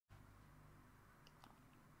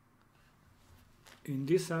In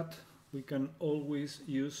DSSAT, we can always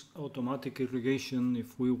use automatic irrigation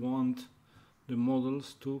if we want the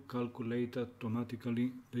models to calculate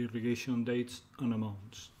automatically the irrigation dates and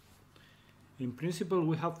amounts. In principle,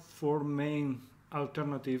 we have four main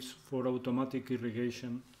alternatives for automatic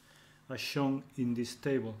irrigation as shown in this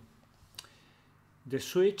table. The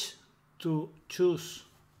switch to choose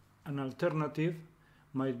an alternative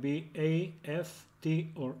might be A, F,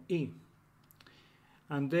 T, or E.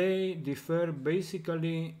 And they differ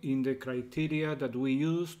basically in the criteria that we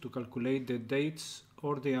use to calculate the dates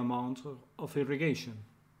or the amount of irrigation.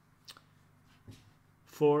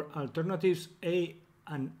 For alternatives A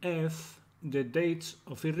and F, the dates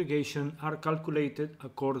of irrigation are calculated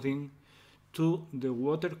according to the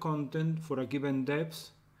water content for a given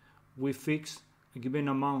depth. We fix a given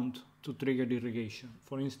amount to trigger irrigation.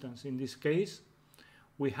 For instance, in this case,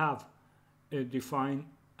 we have defined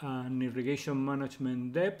an irrigation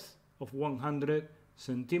management depth of 100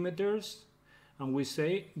 centimeters, and we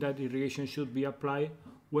say that irrigation should be applied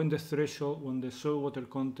when the threshold, when the soil water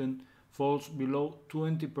content falls below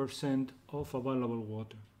 20% of available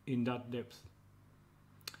water in that depth.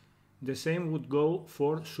 The same would go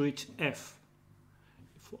for switch F.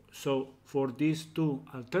 So for these two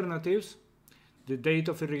alternatives, the date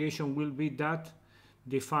of irrigation will be that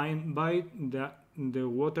defined by the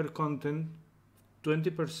water content,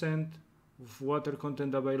 20% of water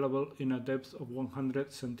content available in a depth of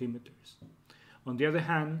 100 centimeters. On the other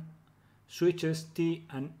hand, switches T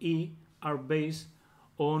and E are based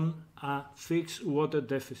on a fixed water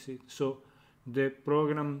deficit. So the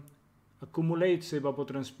program accumulates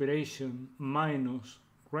evapotranspiration minus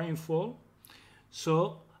rainfall.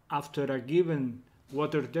 So after a given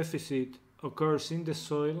water deficit occurs in the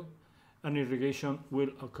soil, an irrigation will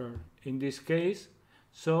occur. In this case,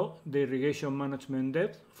 so the irrigation management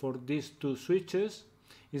depth for these two switches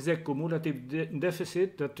is the cumulative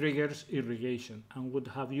deficit that triggers irrigation and would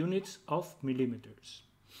have units of millimeters.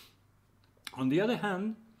 On the other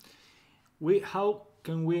hand, how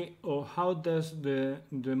does the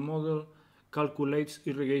model calculates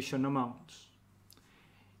irrigation amounts?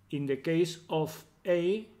 In the case of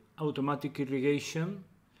A, automatic irrigation,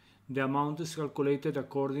 the amount is calculated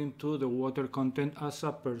according to the water content as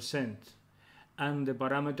a percent. And the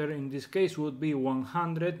parameter in this case would be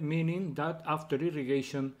 100, meaning that after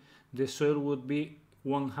irrigation, the soil would be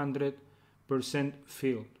 100%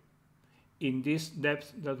 filled in this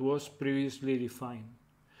depth that was previously defined.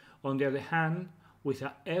 On the other hand, with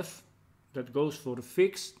a F that goes for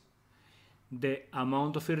fixed, the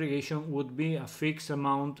amount of irrigation would be a fixed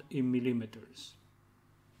amount in millimeters.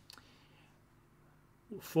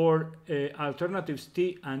 For alternatives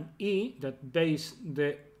T and E that base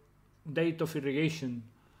the date of irrigation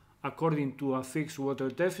according to a fixed water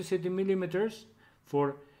deficit in millimeters,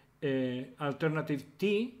 for alternative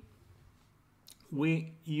T,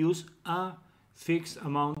 we use a fixed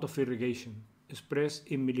amount of irrigation expressed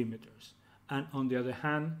in millimeters. And on the other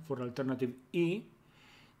hand, for alternative E,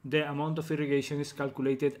 the amount of irrigation is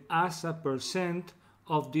calculated as a percent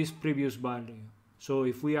of this previous value. So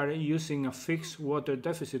if we are using a fixed water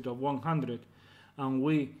deficit of 100 and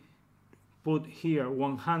we put here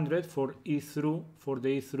 100 for the E through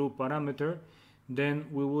parameter, then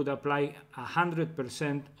we would apply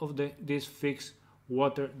 100% of this fixed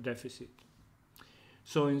water deficit.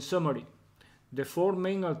 So in summary, the four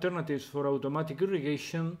main alternatives for automatic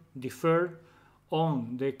irrigation differ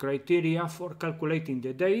on the criteria for calculating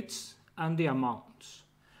the dates and the amounts.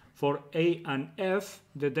 For A and F,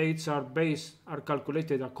 the dates are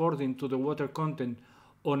calculated according to the water content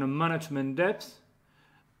on a management depth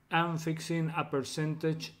and fixing a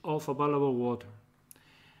percentage of available water.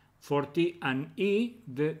 For T and E,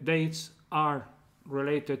 the dates are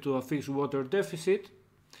related to a fixed water deficit.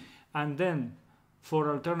 And then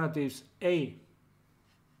for alternatives A,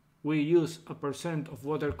 we use a percent of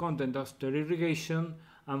water content after irrigation,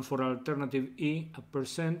 and for alternative E, a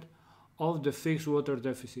percent of the fixed water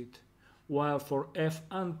deficit, while for F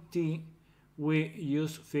and T, we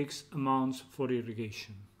use fixed amounts for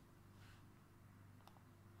irrigation.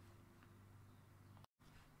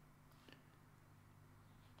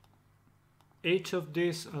 Each of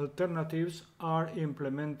these alternatives are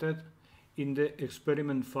implemented in the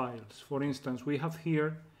experiment files. For instance, we have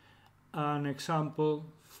here an example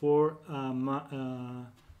for an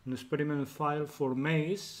experiment file for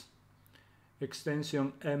MAIZE,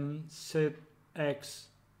 extension MZX,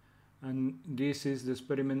 and this is the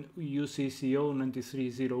experiment UCCO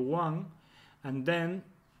 9301. And then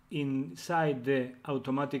inside the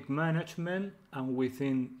automatic management and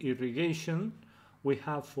within irrigation, we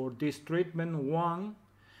have for this treatment 1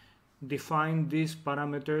 define these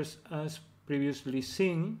parameters as previously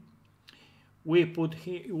seen, we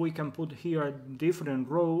can put here different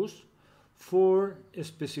rows for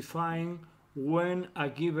specifying when a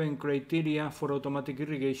given criteria for automatic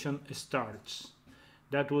irrigation starts.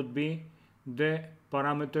 That would be the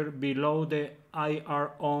parameter below the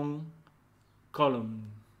IR on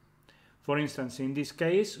column. For instance, in this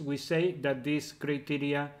case, we say that these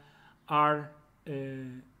criteria are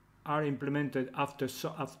implemented after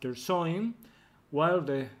sowing, while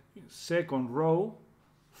the second row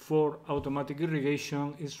for automatic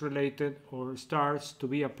irrigation is related or starts to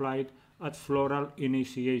be applied at floral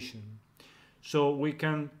initiation. So we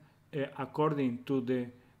can, according to the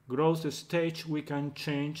growth stage, we can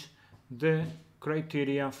change the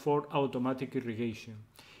criteria for automatic irrigation.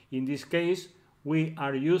 In this case, we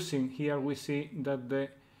are using, here we see that the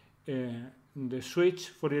switch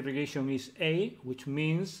for irrigation is A, which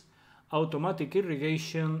means automatic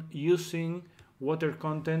irrigation using water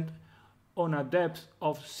content on a depth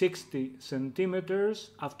of 60 centimeters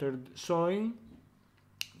after sowing.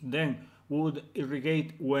 Then would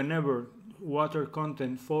irrigate whenever water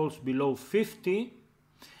content falls below 50,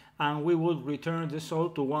 and we would return the soil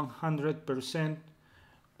to 100%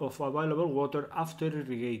 of available water after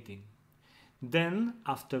irrigating. Then,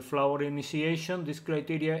 after flower initiation, this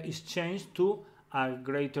criteria is changed to a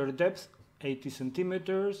greater depth, 80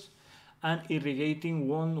 centimeters, and irrigating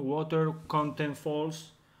when water content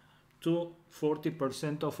falls to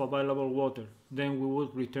 40% of available water. Then we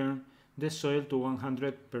would return the soil to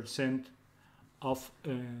 100% of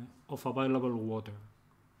available water.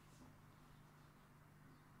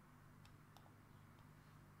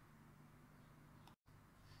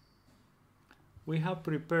 We have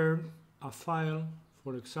prepared a file,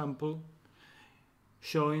 for example,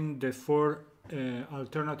 showing the 4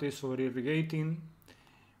 alternatives for irrigating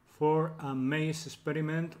for a MAIZE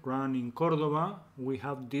experiment run in Córdoba. We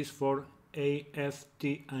have this for A, F,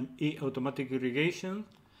 T, and E automatic irrigation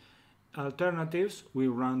alternatives. We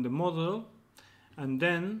run the model, and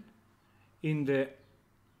then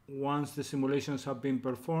once the simulations have been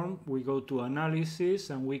performed, we go to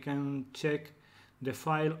analysis and we can check the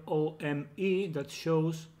file OME that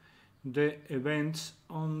shows the events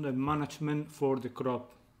on the management for the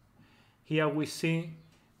crop. Here we see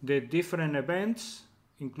the different events,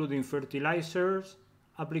 including fertilizers,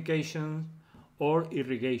 application, or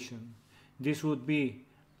irrigation. This would be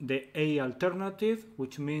the A alternative,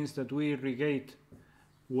 which means that we irrigate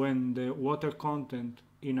when the water content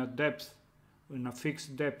in a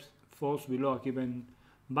fixed depth falls below a given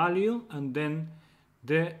value, and then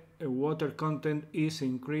the water content is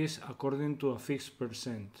increased according to a fixed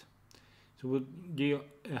percent. So we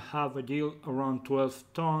have a yield around 12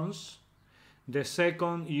 tons. The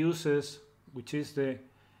second uses, which is the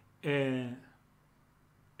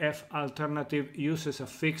F alternative, uses a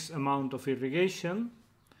fixed amount of irrigation.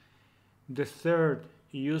 The third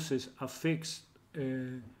uses a fixed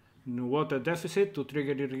water deficit to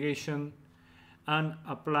trigger irrigation and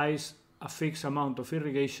applies a fixed amount of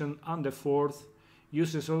irrigation, and the fourth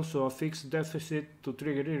uses also a fixed deficit to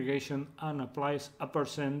trigger irrigation and applies a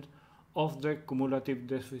percent of the cumulative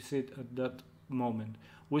deficit at that moment.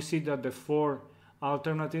 We see that the 4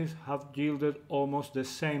 alternatives have yielded almost the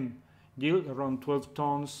same yield, around 12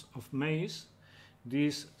 tons of maize.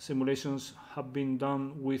 These simulations have been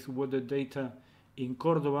done with weather data in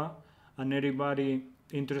Córdoba, and anybody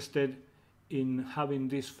interested in having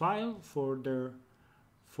this file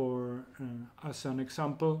as an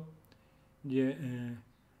example, can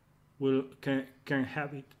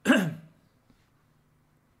have it.